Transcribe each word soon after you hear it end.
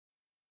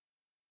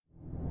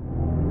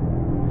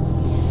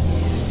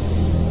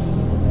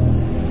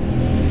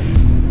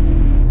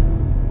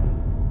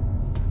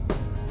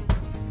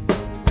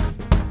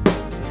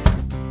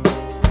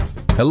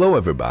Hello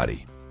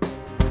everybody!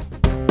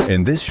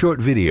 In this short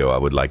video I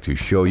would like to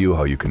show you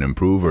how you can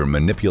improve or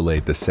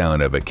manipulate the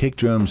sound of a kick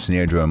drum,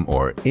 snare drum,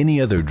 or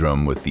any other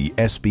drum with the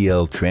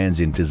SPL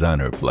Transient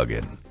Designer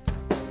plugin.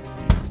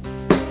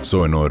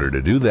 So in order to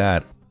do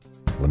that,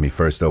 let me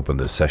first open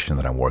the session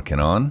that I'm working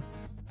on,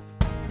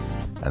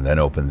 and then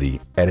open the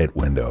edit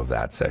window of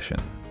that session.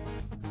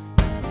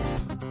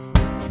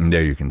 And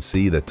there you can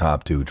see the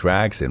top two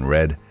tracks in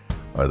red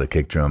are the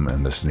kick drum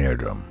and the snare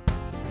drum.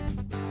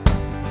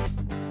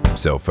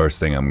 So first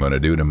thing I'm going to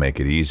do to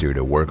make it easier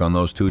to work on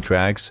those two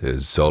tracks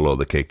is solo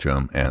the kick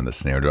drum and the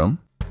snare drum,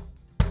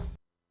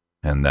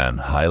 and then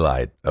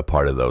highlight a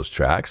part of those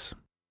tracks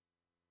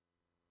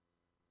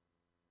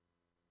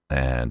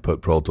and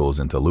put Pro Tools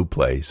into loop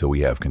play so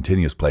we have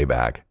continuous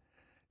playback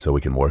so we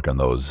can work on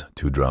those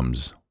two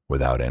drums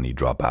without any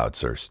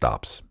dropouts or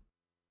stops.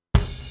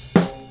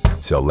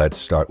 So let's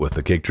start with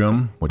the kick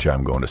drum, which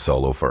I'm going to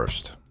solo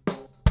first.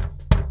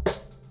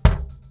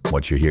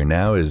 What you hear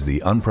now is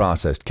the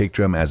unprocessed kick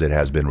drum as it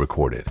has been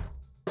recorded.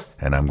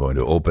 And I'm going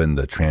to open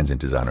the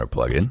Transient Designer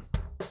plugin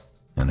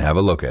and have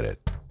a look at it.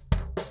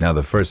 Now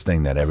the first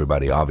thing that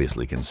everybody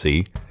obviously can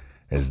see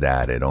is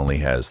that it only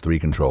has 3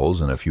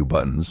 controls and a few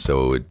buttons,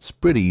 so it's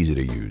pretty easy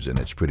to use and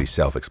it's pretty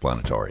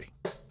self-explanatory.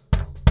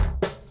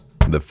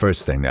 The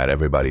first thing that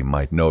everybody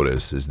might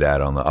notice is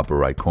that on the upper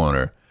right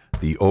corner,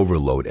 the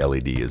overload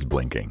LED is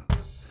blinking.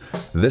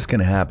 This can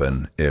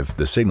happen if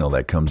the signal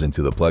that comes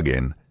into the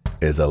plugin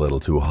is a little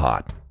too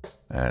hot.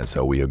 And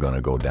so we are going to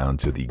go down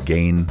to the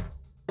gain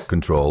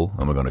control,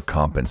 and we're going to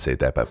compensate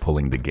that by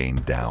pulling the gain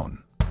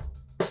down.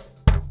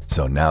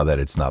 So now that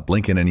it's not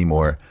blinking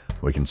anymore,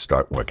 we can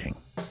start working.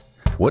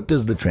 What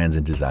does the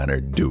Transient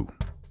Designer do?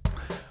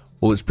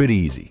 Well, it's pretty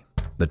easy.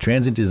 The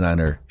Transient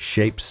Designer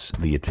shapes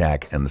the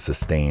attack and the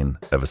sustain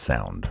of a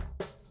sound.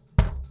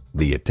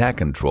 The attack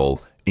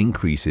control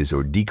increases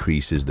or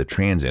decreases the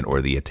transient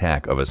or the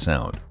attack of a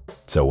sound.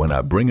 So when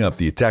I bring up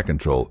the attack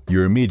control,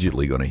 you're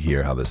immediately going to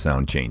hear how the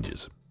sound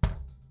changes.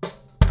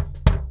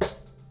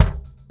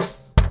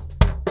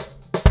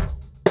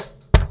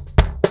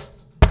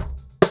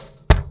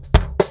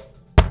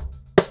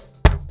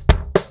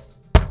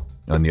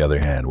 On the other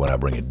hand, when I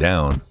bring it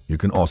down, you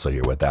can also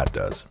hear what that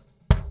does.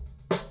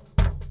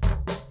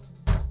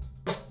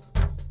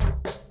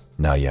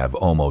 Now you have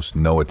almost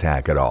no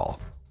attack at all.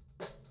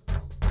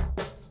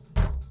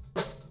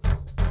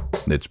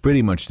 It's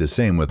pretty much the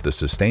same with the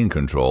sustain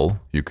control.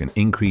 You can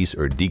increase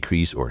or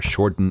decrease or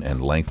shorten and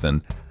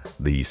lengthen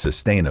the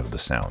sustain of the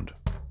sound.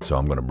 So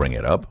I'm going to bring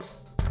it up.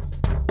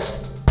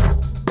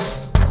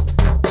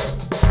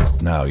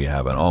 Now you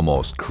have an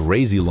almost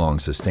crazy long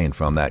sustain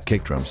from that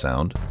kick drum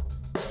sound.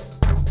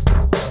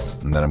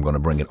 And then I'm going to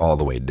bring it all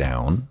the way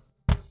down.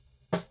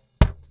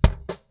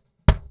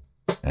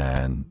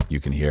 And you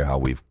can hear how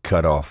we've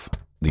cut off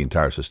the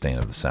entire sustain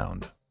of the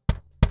sound.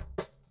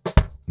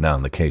 Now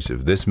in the case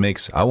of this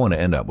mix, I want to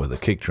end up with a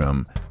kick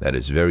drum that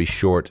is very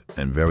short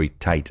and very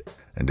tight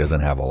and doesn't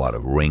have a lot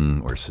of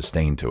ring or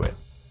sustain to it.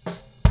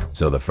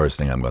 So the first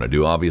thing I'm going to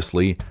do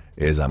obviously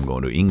is I'm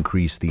going to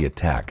increase the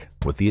attack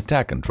with the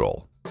attack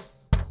control.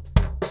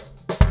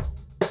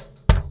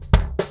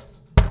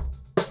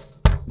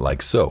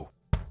 Like so.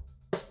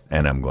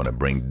 And I'm going to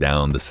bring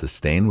down the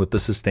sustain with the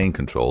sustain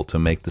control to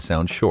make the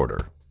sound shorter.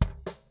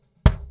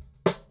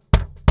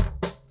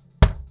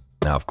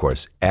 Now, of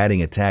course,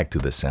 adding attack to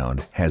the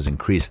sound has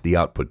increased the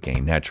output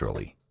gain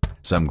naturally.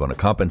 So I'm going to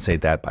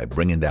compensate that by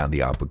bringing down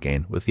the output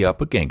gain with the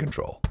output gain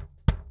control.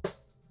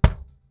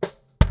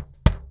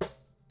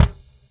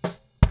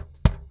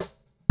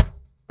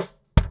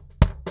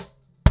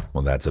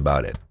 Well, that's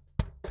about it.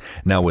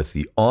 Now with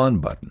the on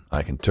button,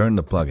 I can turn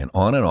the plugin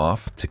on and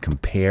off to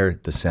compare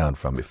the sound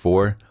from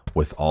before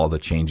with all the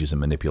changes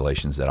and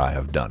manipulations that I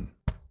have done.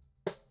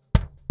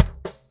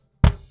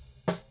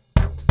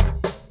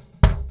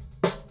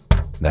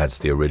 That's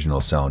the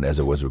original sound as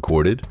it was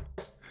recorded,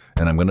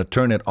 and I'm going to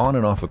turn it on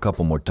and off a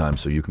couple more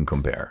times so you can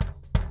compare.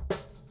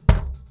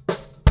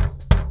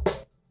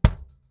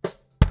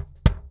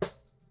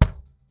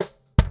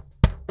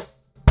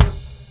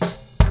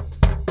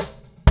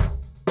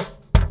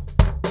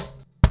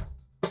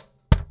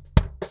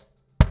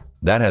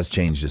 That has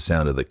changed the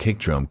sound of the kick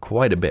drum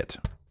quite a bit.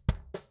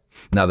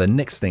 Now the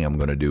next thing I'm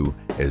going to do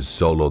is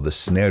solo the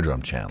snare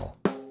drum channel.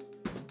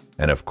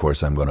 And of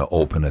course I'm going to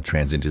open a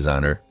Transient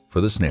Designer for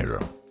the snare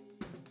drum.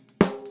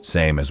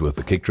 Same as with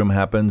the kick drum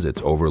happens,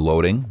 it's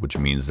overloading, which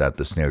means that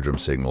the snare drum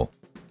signal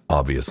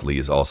obviously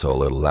is also a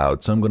little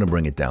loud, so I'm going to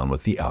bring it down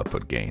with the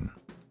output gain.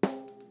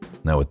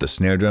 Now with the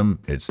snare drum,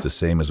 it's the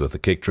same as with the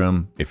kick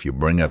drum. If you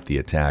bring up the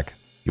attack,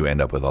 you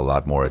end up with a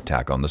lot more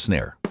attack on the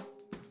snare.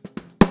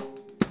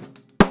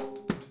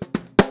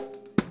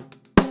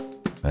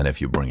 And if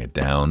you bring it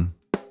down,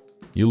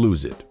 you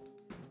lose it.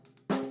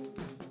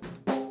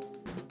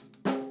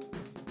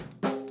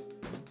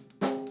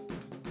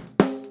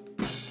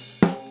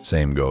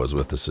 Same goes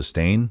with the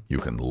sustain. You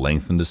can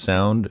lengthen the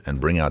sound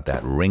and bring out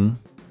that ring.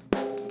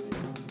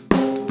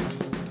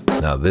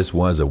 Now this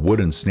was a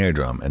wooden snare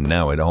drum and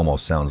now it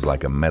almost sounds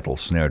like a metal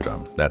snare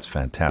drum. That's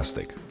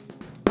fantastic.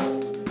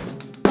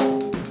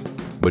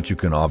 but you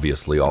can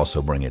obviously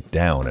also bring it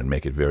down and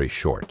make it very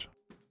short.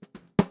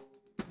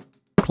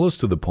 Close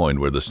to the point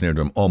where the snare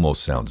drum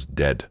almost sounds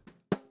dead.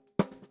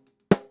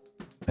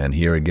 And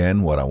here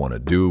again, what I want to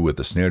do with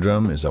the snare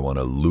drum is I want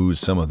to lose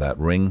some of that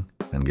ring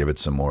and give it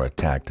some more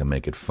attack to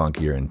make it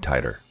funkier and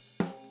tighter.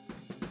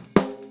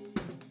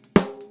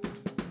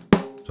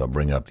 So I'll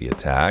bring up the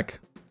attack,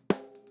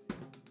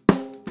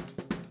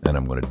 and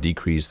I'm going to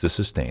decrease the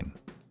sustain.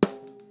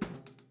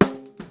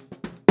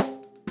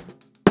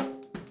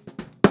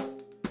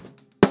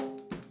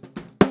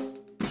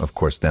 Of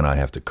course, then I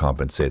have to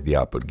compensate the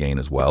output gain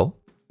as well,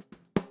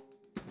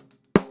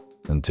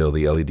 until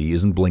the LED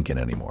isn't blinking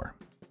anymore.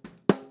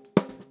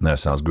 That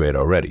sounds great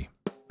already,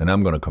 and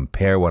I'm going to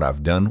compare what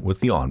I've done with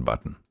the on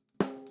button.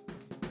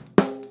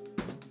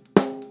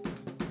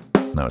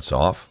 Now it's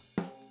off.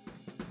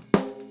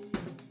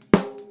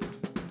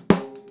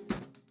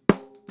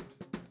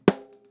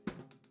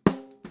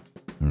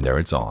 And there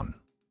it's on.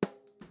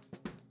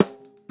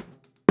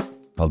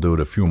 I'll do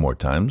it a few more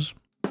times.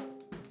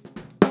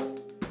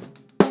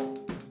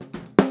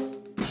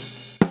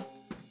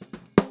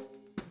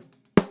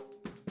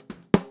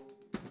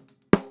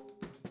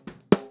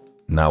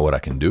 Now what I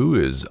can do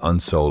is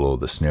unsolo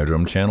the snare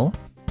drum channel,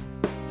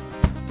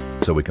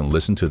 so we can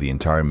listen to the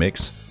entire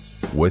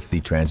mix with the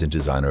Transient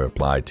Designer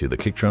applied to the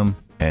kick drum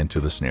and to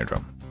the snare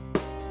drum.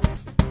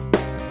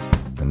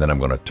 And then I'm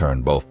going to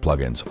turn both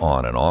plugins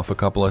on and off a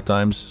couple of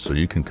times so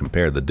you can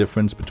compare the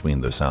difference between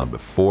the sound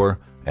before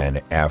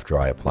and after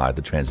I applied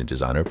the Transient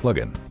Designer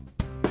plugin.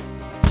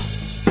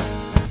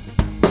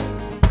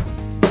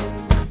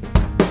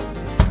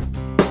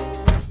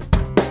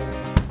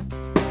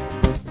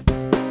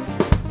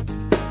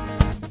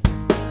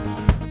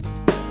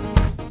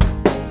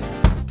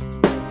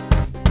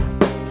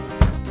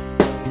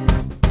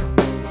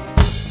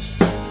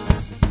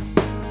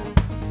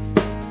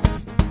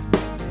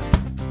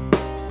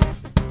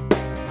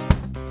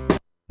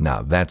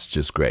 Now that's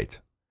just great.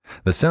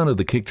 The sound of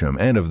the kick drum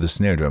and of the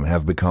snare drum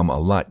have become a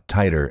lot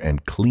tighter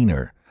and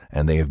cleaner,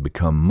 and they have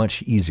become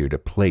much easier to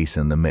place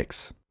in the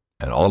mix.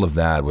 And all of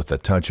that with the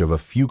touch of a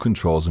few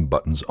controls and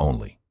buttons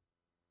only.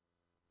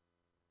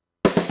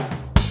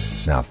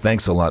 Now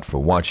thanks a lot for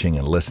watching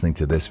and listening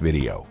to this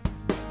video.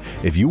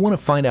 If you want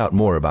to find out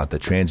more about the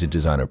Transient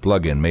Designer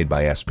plugin made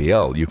by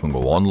SPL, you can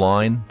go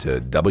online to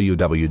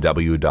www.spl.info.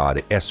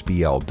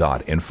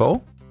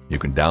 You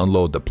can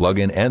download the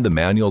plugin and the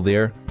manual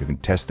there. You can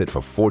test it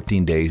for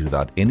 14 days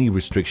without any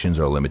restrictions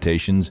or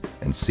limitations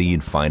and see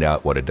and find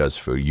out what it does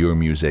for your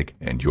music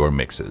and your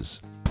mixes.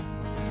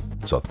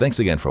 So thanks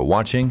again for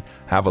watching.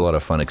 Have a lot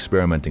of fun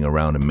experimenting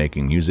around and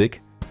making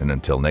music. And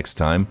until next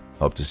time,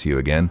 hope to see you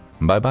again.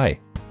 Bye bye.